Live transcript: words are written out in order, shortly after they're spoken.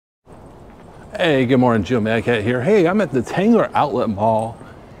Hey, good morning, Joe Madcat here. Hey, I'm at the Tangler Outlet Mall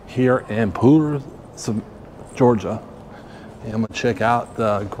here in Pooler, Georgia. And I'm gonna check out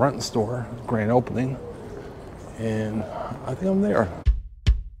the Grunt store, grand opening. And I think I'm there.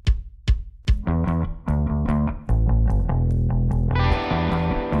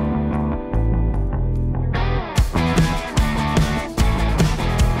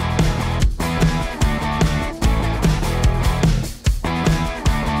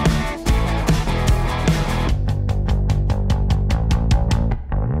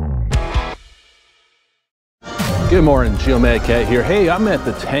 Good morning, Geo Madcat here. Hey, I'm at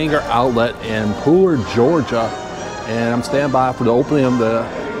the Tangler Outlet in Pooler, Georgia, and I'm standing by for the opening of the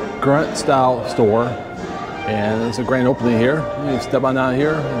Grunt style store. And it's a grand opening here. You can step on down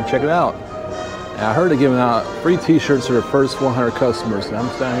here and check it out. And I heard they're giving out free t-shirts to their first 100 customers. And I'm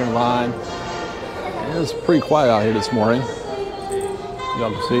standing here in line. And it's pretty quiet out here this morning.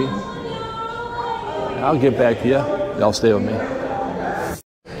 Y'all can see. I'll get back to you. Y'all stay with me.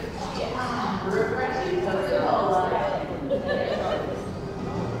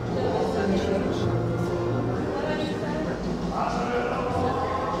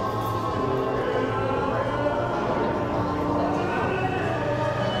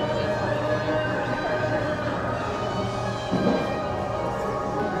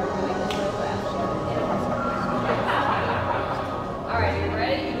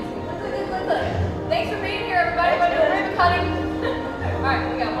 Thanks for being here, everybody. We're doing ribbon cutting. All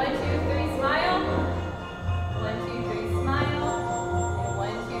right, we got 1, 2, 3, smile. 1, 2, 3, smile. And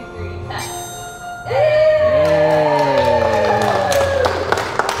 1, 2, 3, cut. Yay!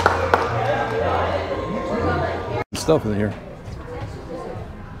 Stuff in here.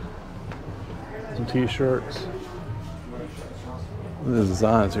 Some t-shirts. Look at the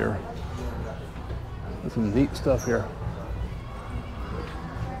designs here. There's some neat stuff here.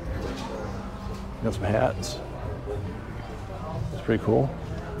 Got some hats. It's pretty cool.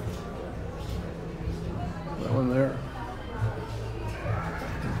 That one there.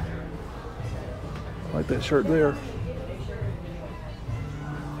 I like that shirt there.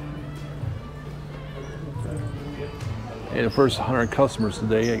 And the first 100 customers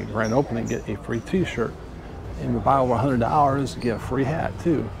today at grand opening get a free t-shirt. And if you buy over $100, you get a free hat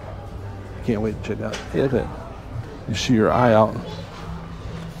too. Can't wait to check that out. Hey, look at that. You shoot your eye out.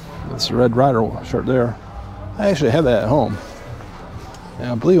 That's the Red Rider shirt there. I actually have that at home.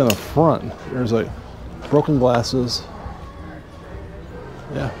 And I believe on the front, there's like broken glasses.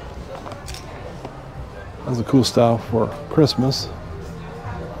 Yeah. That's a cool style for Christmas.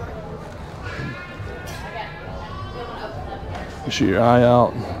 You shoot your eye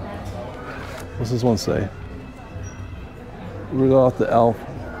out. What's this one say? Rudolph the Elf.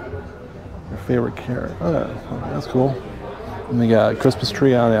 Your favorite character. Oh, that's cool. And they got a Christmas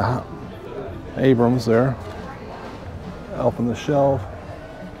tree on the Abrams there. Elf on the Shelf.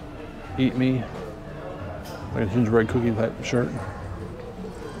 Eat Me. Like a gingerbread cookie type shirt.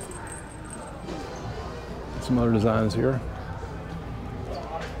 Some other designs here.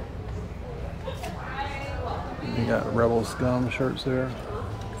 You got Rebel Scum shirts there.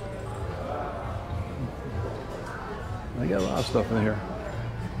 They got a lot of stuff in here.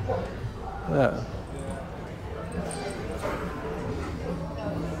 Look at that.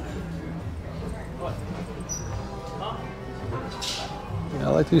 Yeah, I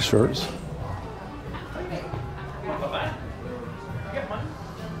like these shirts.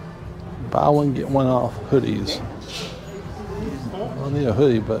 Buy one, get one off hoodies. I don't need a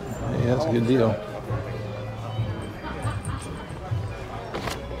hoodie, but hey, that's a good deal.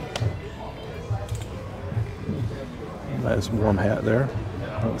 Nice warm hat there.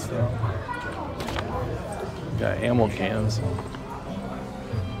 Got ammo cans.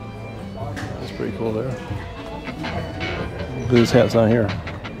 That's pretty cool there. Look at these hats on here.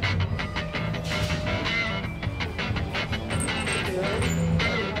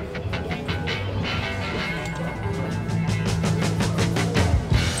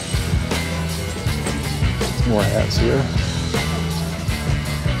 Some more hats here.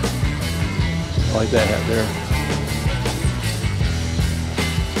 I like that hat there.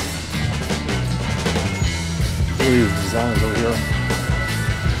 Look at these designs over here.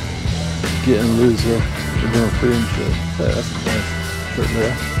 Getting loose here. We're doing freedom shit. Yeah, that's a nice shirt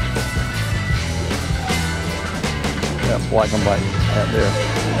there. Yeah, black and white hat there.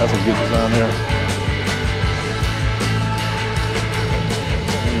 That's a good design there.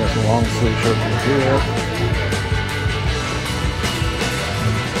 And that's a long sleeve shirt from here.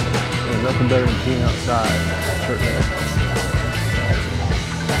 There's nothing better than being outside. Shirt there.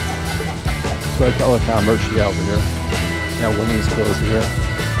 So I call it kind of merch you got over here. Yeah, women's clothes here.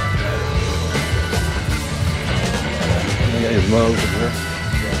 You got your mugs in here.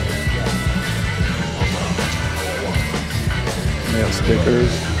 You got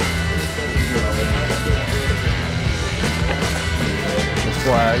stickers. The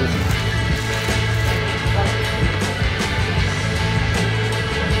flags.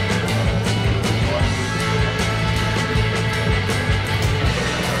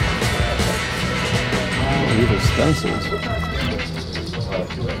 Little stencils.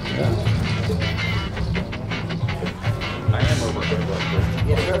 Yeah.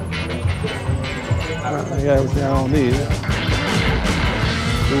 I got everything I don't need.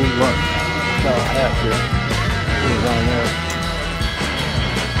 Cool Grunt style hat here. Who's on there?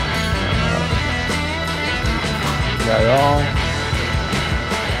 Got it all.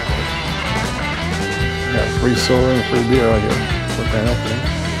 Got free soda and free beer right here. Put that up there.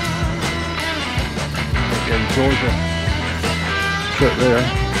 In Georgia shirt there.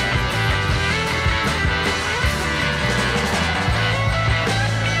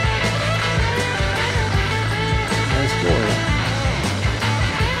 Nice store.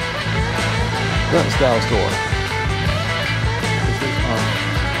 Grunt style store. This is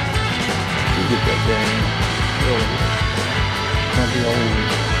you get that dang really comfy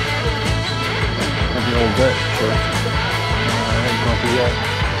old vet shirt. I ain't comfy yet.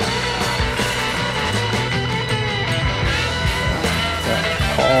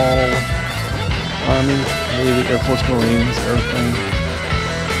 All Army, Navy, Air Force, Marines, everything.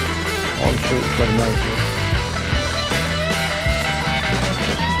 All the shirts quite nice here.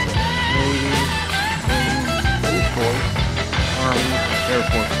 Navy, Air Force, Army, Air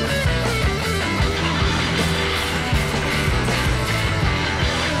Force here.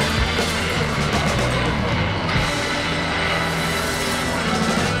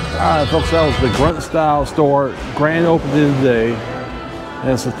 Alright folks, that was the Grunt Style store. Grand opening today. And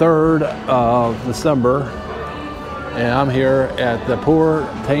it's the 3rd of December, and I'm here at the Poor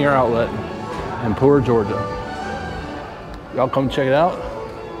Tanger Outlet in Poor, Georgia. Y'all come check it out.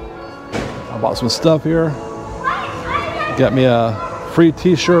 I bought some stuff here. Got me a free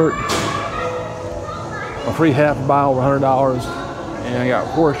t-shirt, a free hat for buying over $100, and I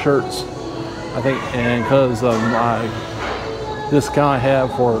got 4 shirts, I think, and because of my discount I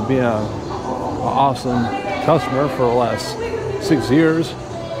have for being an awesome customer for the last 6 years.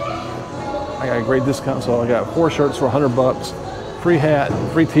 I got a great discount, so I got 4 shirts for $100, free hat,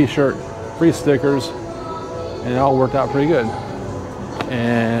 free t-shirt, free stickers, and it all worked out pretty good.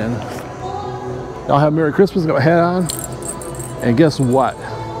 And y'all have a Merry Christmas, got my hat on. And guess what?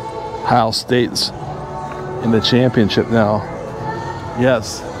 Ohio State's in the championship now.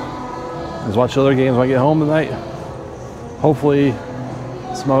 Yes. Let's watch other games when I get home tonight. Hopefully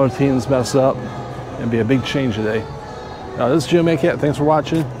some other teams mess up and be a big change today. This is Jim Cat. Thanks for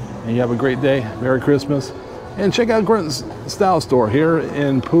watching, and you have a great day. Merry Christmas. And check out Grunt's Style Store here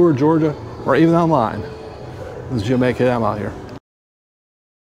in Poor, Georgia, or even online. This is Jim Cat. I'm out here.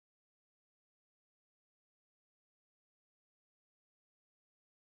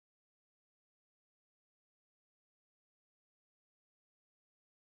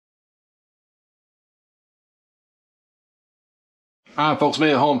 Alright folks,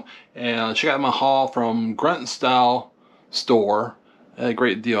 made it home, and check out my haul from Grunt Style Store. I had a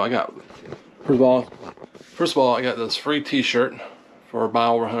great deal. I got, first of all, I got this free t-shirt for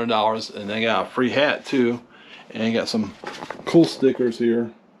about over $100, and I got a free hat too, and I got some cool stickers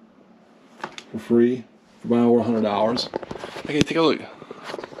here for free for about over $100. Okay, take a look.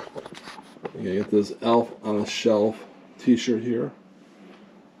 I got this Elf on a Shelf t-shirt here.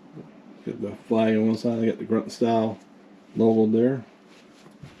 Got the flag on one side. I got the Grunt Style logo there.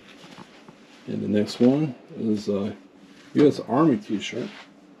 And the next one is a U.S. Army t-shirt.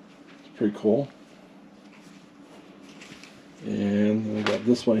 It's pretty cool. And I got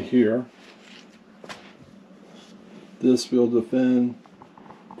this one here. This Will Defend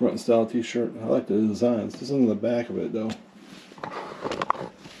Grunt Style t-shirt. I like the designs. This is on the back of it though.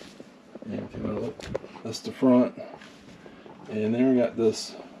 And that's the front. And then we got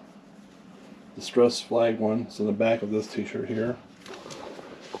this distressed flag one. It's on the back of this t-shirt here.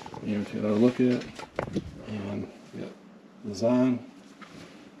 And take another look at it. And we got design.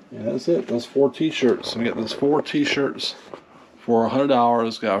 And that's it. Those 4 t-shirts. So we got those 4 t-shirts for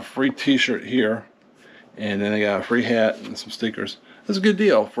 $100. Got a free t-shirt here. And then I got a free hat and some stickers. That's a good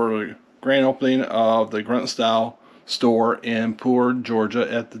deal for the grand opening of the Grunt Style store in Poor, Georgia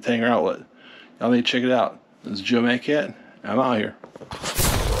at the Tanger Outlet. Y'all need to check it out. This is Joe Cat. I'm out here.